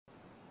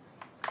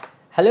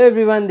Hello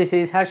everyone, this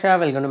is Harsha.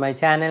 Welcome to my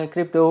channel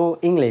Crypto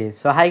English.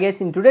 So hi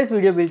guys, in today's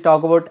video we'll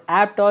talk about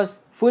APTOS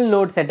full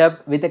node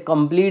setup with a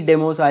complete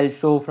demo. So I'll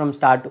show from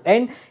start to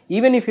end.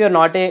 Even if you're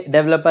not a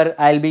developer,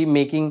 I'll be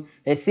making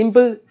a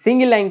simple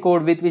single line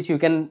code with which you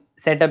can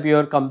set up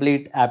your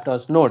complete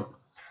APTOS node.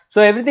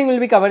 So everything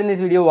will be covered in this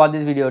video. Watch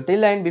this video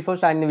till end. Before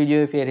starting the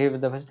video, if you're here for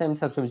the first time,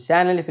 subscribe to the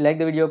channel. If you like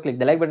the video, click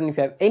the like button. If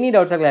you have any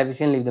doubts or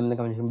clarification, leave them in the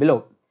comment section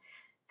below.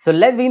 So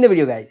let's begin the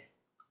video guys.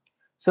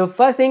 So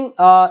first thing,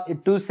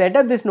 to set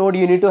up this node,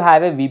 you need to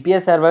have a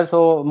VPS server.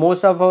 So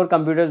most of our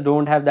computers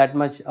don't have that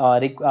much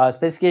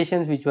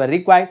specifications which were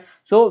required.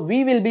 So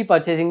we will be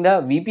purchasing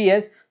the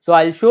VPS. So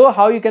I'll show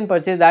how you can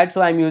purchase that.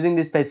 So I'm using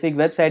this specific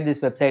website. This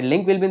website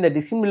link will be in the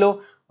description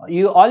below.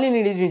 All you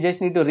need is you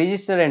just need to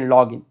register and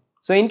log in.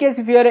 So in case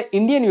if you are an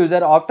Indian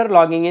user, after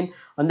logging in,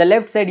 on the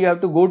left side you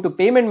have to go to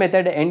payment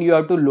method and you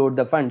have to load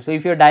the funds. So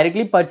if you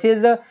directly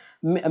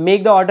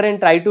make the order and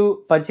try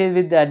to purchase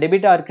with the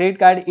debit or credit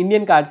card,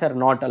 Indian cards are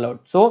not allowed.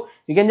 So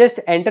you can just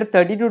enter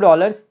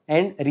 $32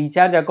 and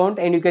recharge account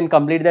and you can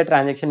complete the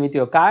transaction with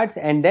your cards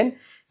and then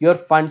your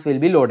funds will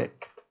be loaded.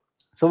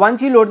 So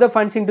once you load the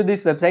funds into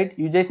this website,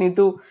 you just need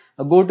to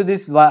go to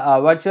this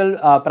virtual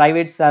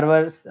private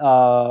servers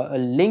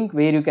link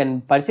where you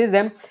can purchase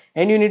them,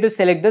 and you need to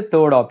select the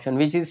third option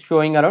which is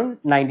showing around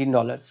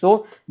 $19.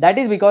 So that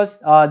is because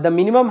the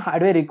minimum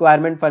hardware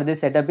requirement for this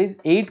setup is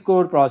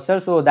 8-core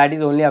processor. So that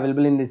is only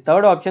available in this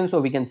third option.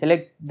 So we can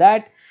select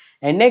that,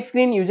 and next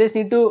screen you just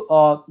need to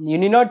you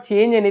need not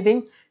change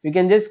anything. You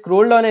can just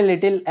scroll down a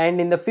little,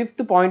 and in the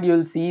fifth point you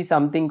will see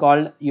something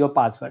called your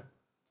password.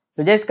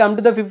 So just come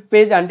to the fifth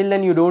page. Until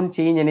then you don't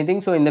change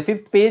anything. So in the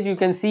fifth page you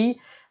can see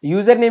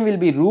username will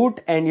be root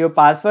and your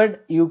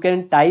password you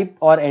can type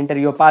or enter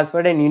your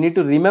password, and you need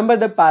to remember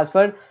the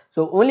password.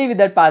 So only with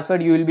that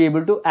password you will be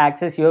able to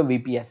access your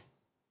VPS.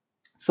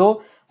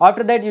 So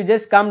after that you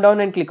just come down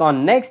and click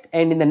on next,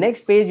 and in the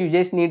next page you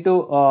just need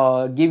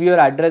to give your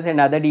address and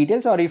other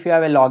details, or if you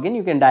have a login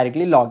you can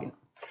directly log in.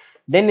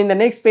 Then in the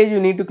next page you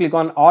need to click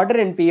on order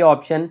and pay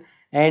option.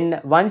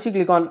 And once you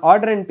click on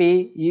order and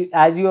pay,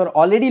 as you are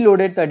already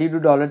loaded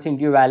 $32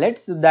 into your wallet,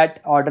 so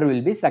that order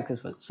will be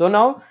successful. So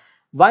now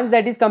once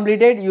that is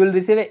completed, you will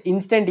receive an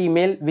instant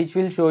email which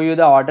will show you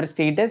the order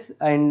status,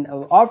 and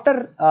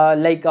after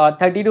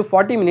 30 to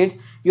 40 minutes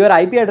your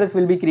IP address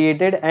will be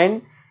created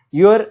and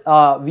your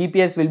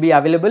VPS will be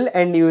available,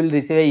 and you will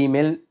receive an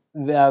email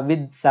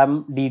with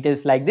some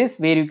details like this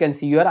where you can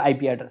see your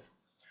IP address.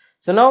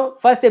 So now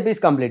first step is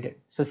completed.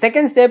 So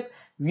second step,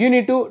 you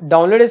need to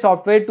download a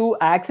software to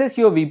access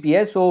your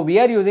VPS. So we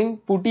are using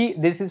Putty.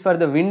 This is for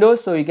the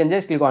Windows. So you can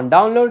just click on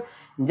download.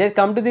 Just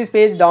come to this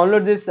page,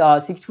 download this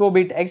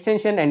 64-bit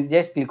extension and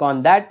just click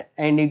on that,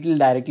 and it will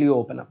directly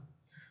open up.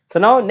 So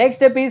now next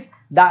step is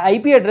the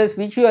IP address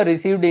which you have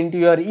received into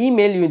your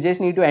email. You just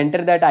need to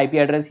enter that IP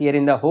address here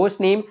in the host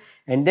name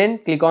and then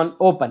click on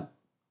open.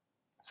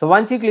 So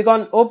once you click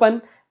on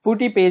open,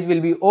 Putty page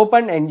will be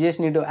opened, and you just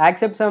need to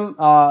accept some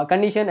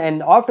condition,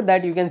 and after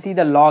that you can see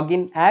the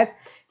login as.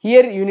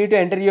 Here you need to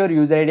enter your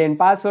user ID and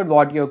password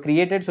what you have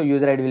created. So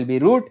user ID will be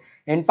root,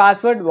 and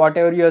password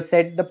whatever you have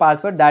set the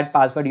password, that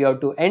password you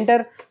have to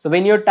enter. So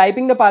when you're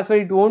typing the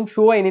password it won't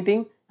show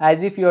anything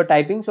as if you're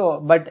typing, so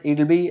but it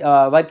will be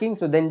working.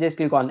 So then just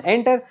click on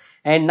enter,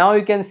 and now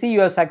you can see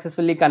you are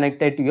successfully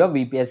connected to your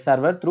VPS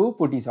server through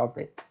Putty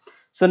software.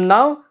 So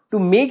now to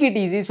make it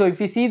easy, so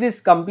if you see this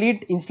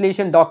complete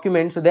installation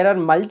document, so there are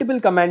multiple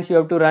commands you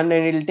have to run,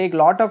 and it will take a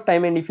lot of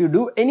time, and if you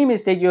do any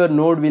mistake your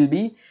node will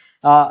be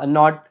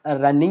not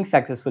running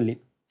successfully.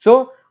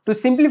 So to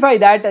simplify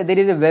that, there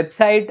is a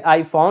website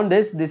I found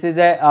this is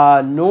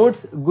a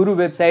Nodes Guru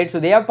website. So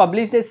they have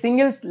published a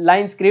single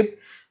line script.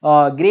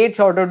 Great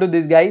shout out to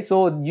this guy.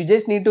 So you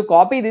just need to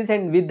copy this,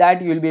 and with that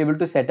you will be able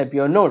to set up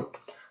your node.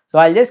 So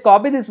I'll just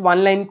copy this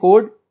one line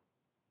code,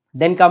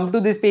 then come to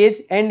this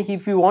page, and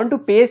if you want to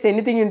paste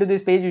anything into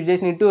this page you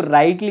just need to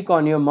right click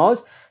on your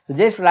mouse. So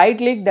just right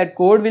click, that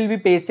code will be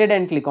pasted,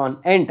 and click on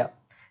enter.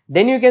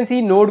 Then you can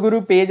see Node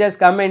Guru page has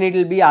come, and it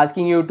will be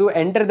asking you to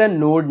enter the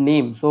node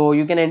name. So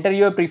you can enter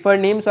your preferred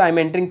name. So I'm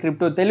entering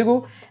Crypto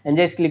Telugu, and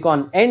just click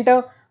on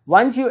enter.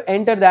 Once you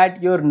enter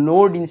that, your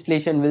node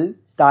installation will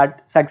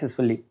start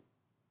successfully.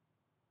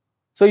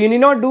 So you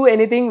need not do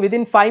anything.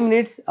 Within 5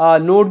 minutes,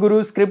 Node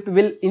Guru script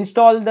will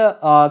install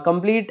the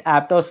complete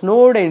APTOS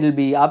node, and it will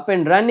be up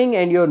and running,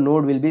 and your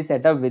node will be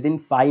set up within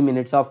 5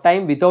 minutes of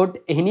time without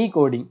any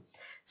coding.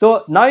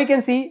 So now you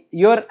can see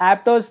your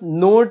APTOS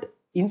node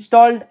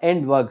installed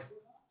and works.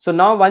 So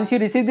now once you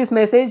receive this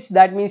message,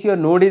 that means your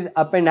node is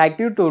up and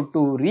active. To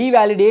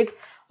revalidate,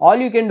 all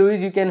you can do is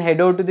you can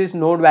head over to this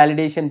node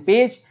validation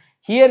page.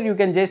 Here you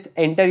can just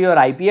enter your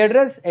IP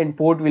address, and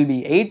port will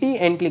be 80,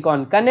 and click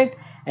on connect,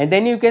 and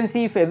then you can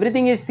see if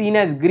everything is seen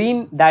as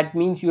green, that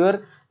means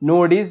your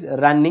node is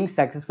running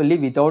successfully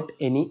without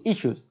any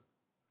issues.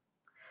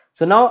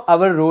 So now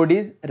our node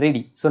is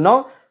ready. So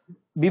now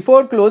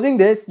before closing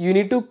this, you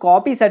need to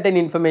copy certain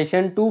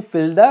information to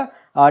fill the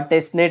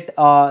testnet,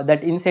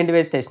 that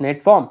incentivized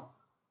testnet form.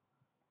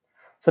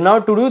 So now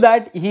to do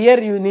that, here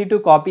you need to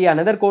copy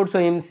another code. So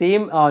in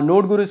same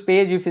Node Guru's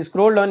page, if you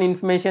scroll down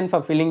information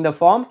for filling the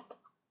form,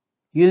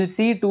 you will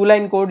see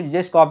 2-line code. You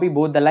just copy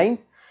both the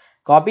lines,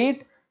 copy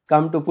it,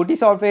 come to Putty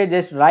software,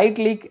 just right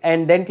click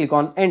and then click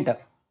on enter.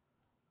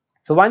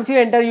 So once you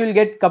enter, you will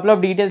get couple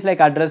of details like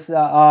address,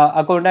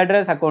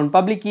 account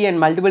public key and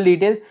multiple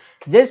details.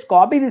 Just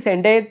copy this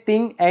entire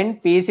thing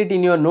and paste it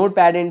in your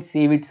notepad and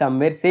save it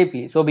somewhere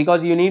safely. So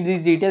because you need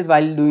these details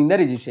while doing the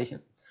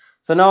registration.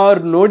 So now our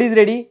node is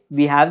ready.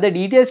 We have the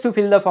details to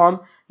fill the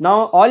form.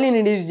 Now all you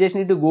need is you just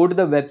need to go to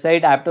the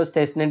website APTOS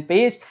Testnet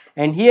page,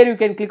 and here you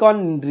can click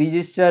on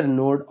register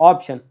node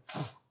option.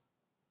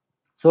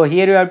 So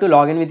here you have to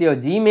log in with your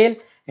Gmail,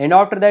 and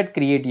after that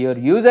create your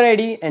user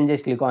ID and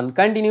just click on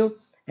continue.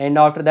 And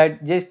after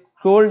that just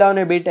scroll down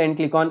a bit and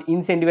click on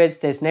Incentivized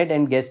Testnet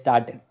and get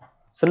started.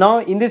 So now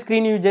in this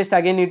screen you just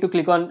again need to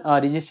click on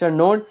register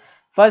node.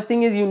 First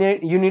thing is you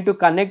need to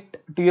connect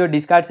to your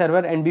Discord server,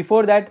 and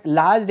before that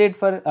last date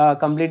for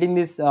completing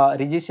this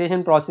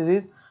registration process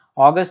is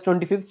August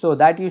 25th, so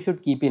that you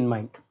should keep in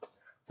mind.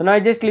 So now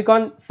just click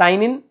on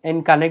sign in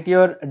and connect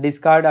your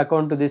Discord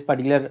account to this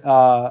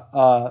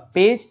particular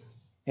page,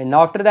 and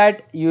after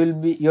that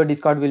your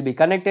Discord will be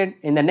connected.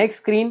 In the next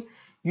screen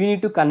you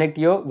need to connect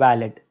your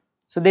wallet.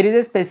 So there is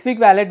a specific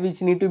wallet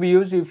which need to be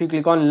used. If you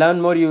click on learn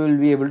more, you will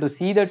be able to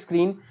see that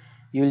screen.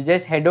 You will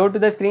just head over to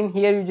the screen.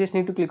 Here you just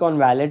need to click on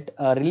wallet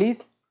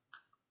release,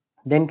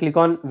 then click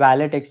on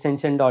wallet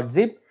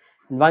extension.zip.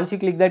 and once you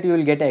click that, you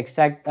will get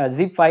extract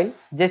zip file.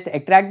 Just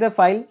extract the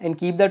file and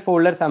keep that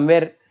folder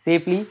somewhere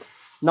safely.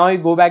 Now you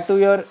go back to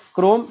your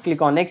Chrome,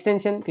 click on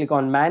extension, click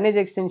on manage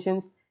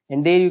extensions,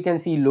 and there you can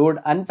see load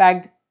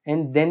unpacked,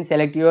 and then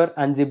select your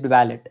unzipped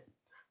wallet.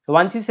 So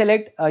once you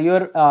select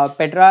your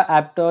Petra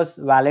Aptos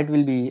wallet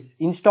will be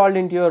installed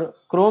into your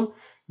Chrome.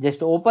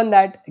 Just open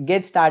that,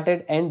 get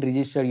started and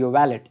register your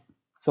wallet.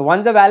 So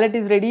once the wallet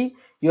is ready,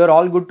 you are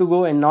all good to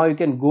go, and now you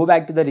can go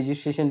back to the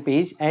registration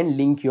page and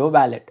link your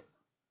wallet.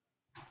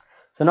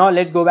 So now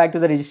let's go back to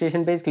the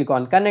registration page, click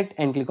on connect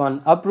and click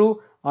on approve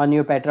on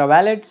your Petra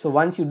wallet. So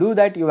once you do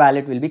that, your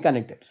wallet will be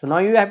connected. So now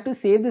you have to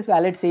save this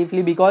wallet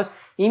safely, because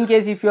in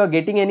case if you are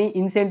getting any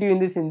incentive in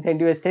this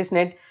Incentivized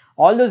Testnet,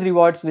 all those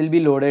rewards will be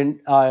loaded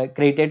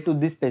created to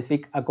this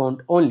specific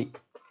account only.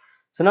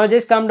 So now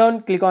just come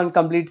down, click on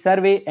complete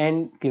survey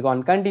and click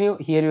on continue.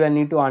 Here you will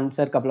need to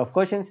answer a couple of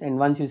questions, and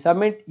once you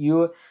submit,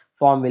 your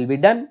form will be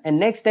done, and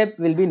next step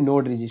will be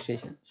node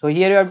registration. So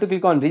here you have to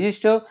click on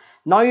register.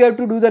 Now you have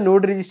to do the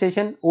node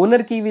registration.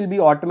 Owner key will be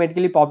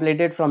automatically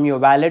populated from your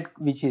wallet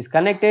which is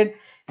connected,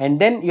 and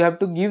then you have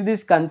to give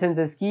this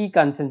consensus key,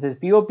 consensus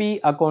POP,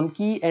 account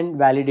key and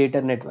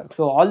validator network.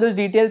 So all those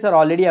details are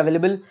already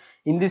available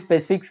in this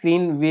specific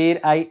screen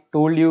where I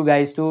told you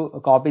guys to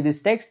copy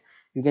this text.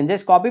 You can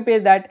just copy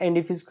paste that, and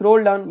if you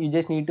scroll down, you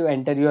just need to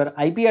enter your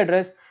IP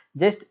address.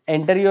 Just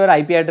enter your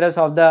IP address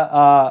of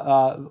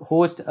the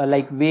host,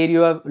 like where you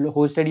have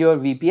hosted your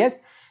VPS,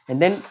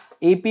 and then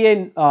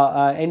API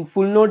and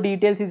full node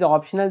details is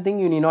optional thing.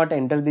 You need not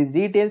enter these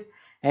details,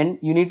 and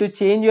you need to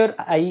change your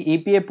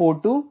API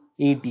port to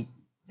 80,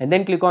 and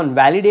then click on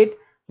validate.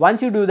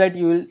 Once you do that,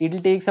 it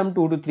will take some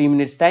 2 to 3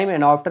 minutes time,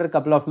 and after a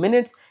couple of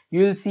minutes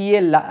you will see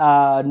a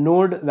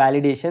node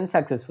validation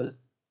successful.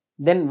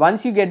 Then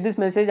once you get this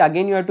message,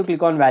 again you have to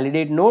click on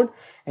validate node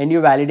and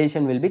your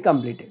validation will be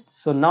completed.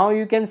 So now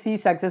you can see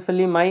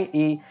successfully my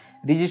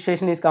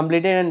registration is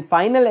completed, and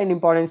final and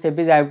important step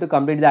is I have to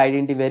complete the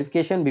identity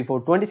verification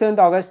before 27th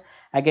August.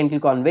 I can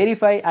click on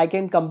verify, I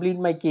can complete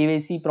my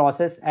KYC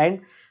process, and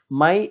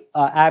my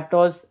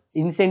APTOS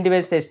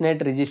Incentivized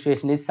Testnet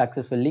registration is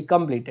successfully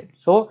completed.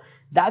 So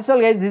that's all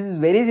guys, this is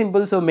very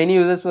simple. So many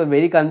users were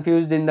very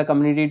confused in the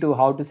community to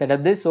how to set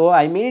up this, so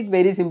I made it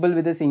very simple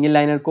with a single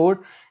liner code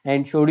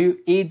and showed you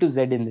A to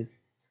Z in this.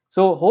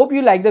 So hope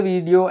you like the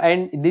video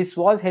and this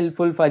was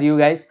helpful for you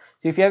guys.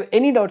 So if you have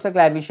any doubts or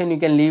clarification, you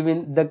can leave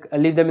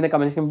them in the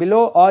comment section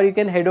below, or you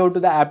can head over to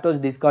the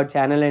APTOS Discord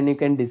channel and you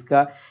can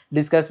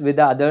discuss with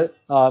the other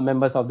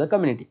members of the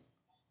community.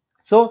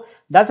 So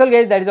that's all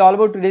guys, that is all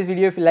about today's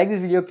video. If you like this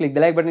video, click the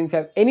like button. If you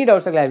have any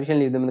doubts or clarification,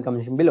 leave them in the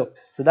comment section below.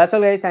 So that's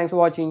all guys, thanks for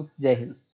watching. Jai Hind.